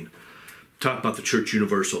on Main. I'm talking about the church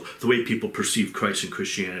universal, the way people perceive Christ and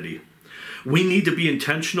Christianity. We need to be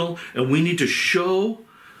intentional, and we need to show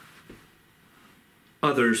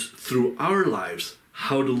others through our lives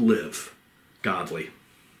how to live godly.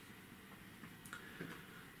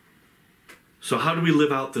 So how do we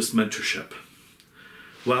live out this mentorship?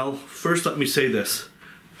 Well, first let me say this.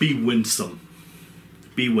 Be winsome.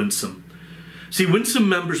 Be winsome. See, winsome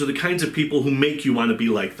members are the kinds of people who make you want to be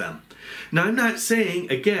like them. Now, I'm not saying,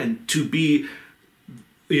 again, to be,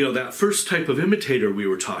 that first type of imitator we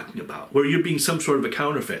were talking about, where you're being some sort of a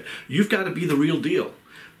counterfeit. You've got to be the real deal.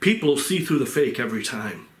 People will see through the fake every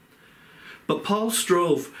time. But Paul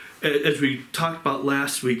strove, as we talked about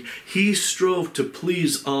last week, he strove to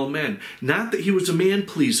please all men. Not that he was a man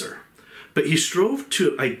pleaser, but he strove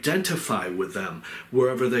to identify with them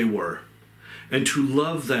wherever they were, and to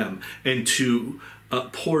love them and to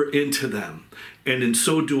pour into them, and in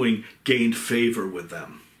so doing gained favor with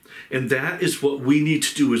them. And that is what we need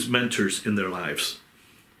to do as mentors in their lives,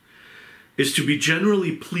 is to be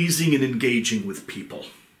generally pleasing and engaging with people,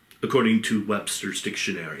 according to Webster's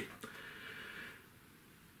dictionary.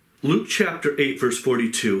 Luke chapter 8, verse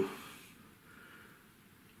 42.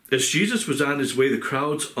 As Jesus was on his way, the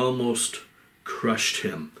crowds almost crushed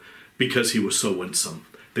him because he was so winsome.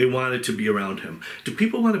 They wanted to be around him. Do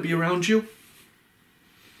people want to be around you?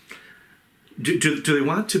 Do they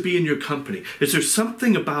want to be in your company? Is there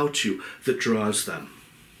something about you that draws them?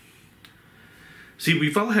 See,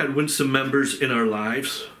 we've all had winsome members in our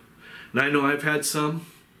lives. And I know I've had some.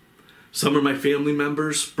 Some are my family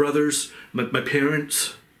members, brothers, my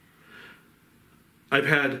parents. I've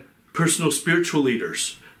had personal spiritual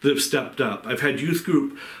leaders that have stepped up. I've had youth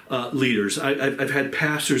group leaders. I've had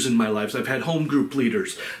pastors in my lives. I've had home group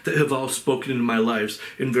leaders that have all spoken in my lives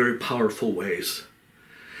in very powerful ways.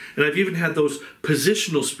 And I've even had those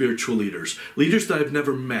positional spiritual leaders, leaders that I've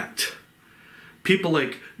never met. People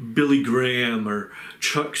like Billy Graham or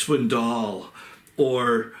Chuck Swindoll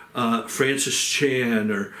or Francis Chan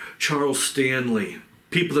or Charles Stanley.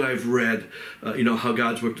 People that I've read, how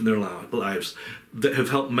God's worked in their lives that have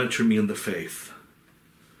helped mentor me in the faith.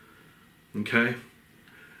 Okay?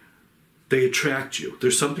 They attract you.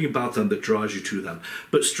 There's something about them that draws you to them.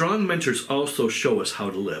 But strong mentors also show us how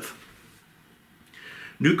to live.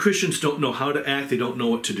 New Christians don't know how to act. They don't know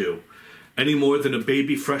what to do. Any more than a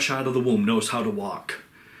baby fresh out of the womb knows how to walk.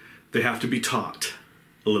 They have to be taught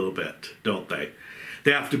a little bit, don't they?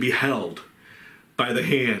 They have to be held by the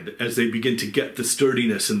hand as they begin to get the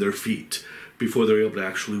sturdiness in their feet before they're able to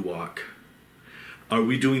actually walk. Are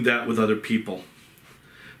we doing that with other people?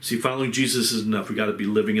 See, following Jesus is enough. We've got to be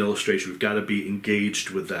living illustration. We've got to be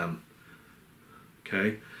engaged with them.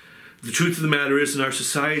 Okay? The truth of the matter is, in our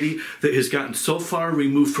society that has gotten so far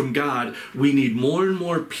removed from God, we need more and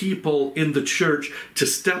more people in the church to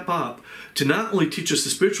step up to not only teach us the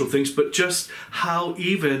spiritual things, but just how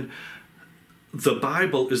even the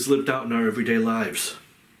Bible is lived out in our everyday lives.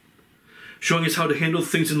 Showing us how to handle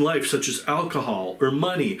things in life such as alcohol or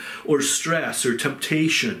money or stress or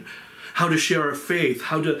temptation. How to share our faith,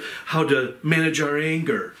 how to manage our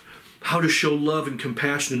anger, how to show love and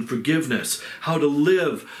compassion and forgiveness, how to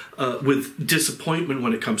live with disappointment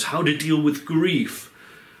when it comes, how to deal with grief,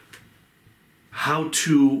 how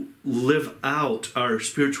to live out our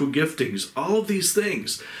spiritual giftings, all of these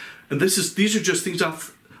things. And these are just things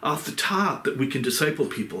off the top that we can disciple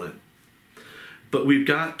people in. But we've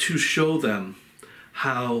got to show them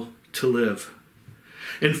how to live.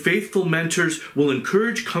 And faithful mentors will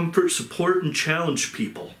encourage, comfort, support, and challenge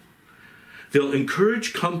people. They'll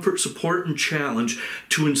encourage, comfort, support, and challenge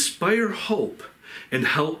to inspire hope and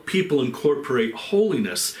help people incorporate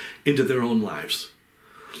holiness into their own lives.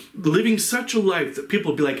 Living such a life that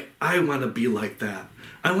people will be like, I want to be like that.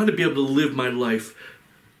 I want to be able to live my life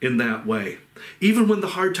in that way. Even when the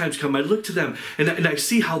hard times come, I look to them and I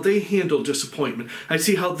see how they handle disappointment. I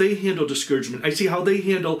see how they handle discouragement. I see how they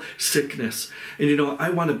handle sickness. And I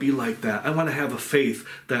want to be like that. I want to have a faith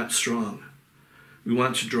that strong. We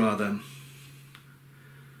want to draw them.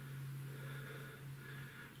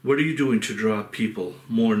 What are you doing to draw people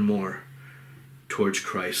more and more towards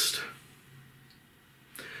Christ?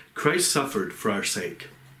 Christ suffered for our sake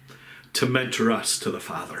to mentor us to the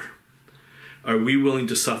Father. Are we willing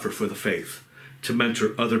to suffer for the faith to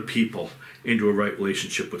mentor other people into a right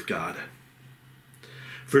relationship with God?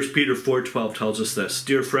 1 Peter 4:12 tells us this: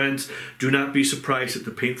 Dear friends, do not be surprised at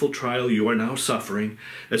the painful trial you are now suffering,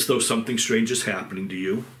 as though something strange is happening to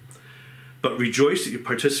you. But rejoice that you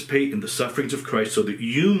participate in the sufferings of Christ, so that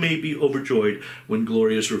you may be overjoyed when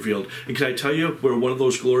glory is revealed. And can I tell you where one of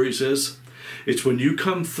those glories is? It's when you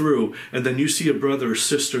come through and then you see a brother or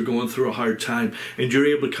sister going through a hard time, and you're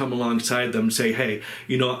able to come alongside them and say, hey,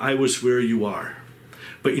 I was where you are.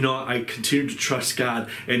 But I continue to trust God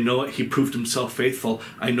and know He proved Himself faithful.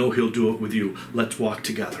 I know He'll do it with you. Let's walk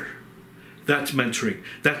together. That's mentoring.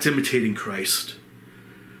 That's imitating Christ.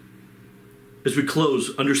 As we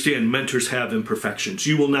close, understand mentors have imperfections.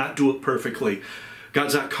 You will not do it perfectly.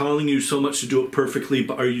 God's not calling you so much to do it perfectly,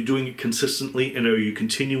 but are you doing it consistently, and are you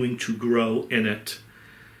continuing to grow in it?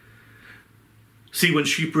 See, when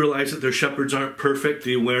sheep realize that their shepherds aren't perfect,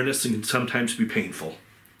 the awareness can sometimes be painful.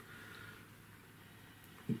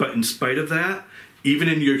 But in spite of that, even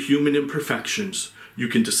in your human imperfections, you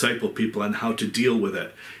can disciple people on how to deal with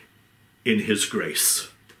it in His grace.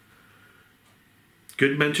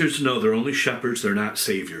 Good mentors know they're only shepherds, they're not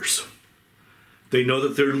saviors. They know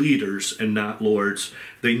that they're leaders and not lords.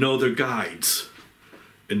 They know they're guides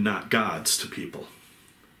and not gods to people.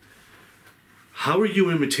 How are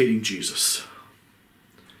you imitating Jesus?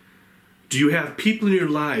 Do you have people in your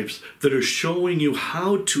lives that are showing you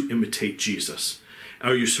how to imitate Jesus?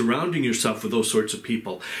 Are you surrounding yourself with those sorts of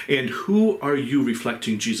people? And who are you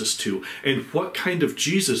reflecting Jesus to? And what kind of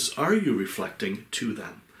Jesus are you reflecting to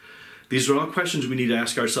them? These are all questions we need to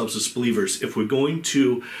ask ourselves as believers if we're going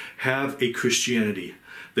to have a Christianity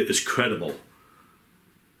that is credible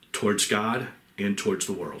towards God and towards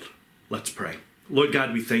the world. Let's pray. Lord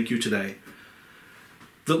God, we thank you today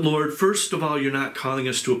that, Lord, first of all, you're not calling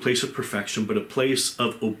us to a place of perfection, but a place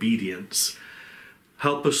of obedience.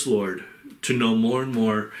 Help us, Lord, to know more and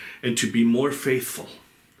more and to be more faithful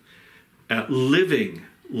at living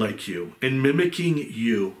like you and mimicking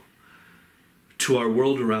you to our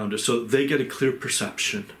world around us, so that they get a clear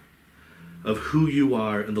perception of who you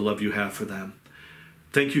are and the love you have for them.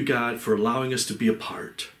 Thank you, God, for allowing us to be a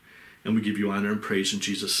part, and we give you honor and praise in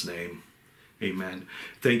Jesus' name. Amen.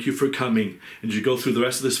 Thank you for coming. And as you go through the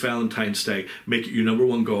rest of this Valentine's Day, make it your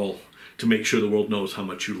 #1 goal to make sure the world knows how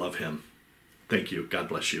much you love Him. Thank you. God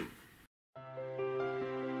bless you.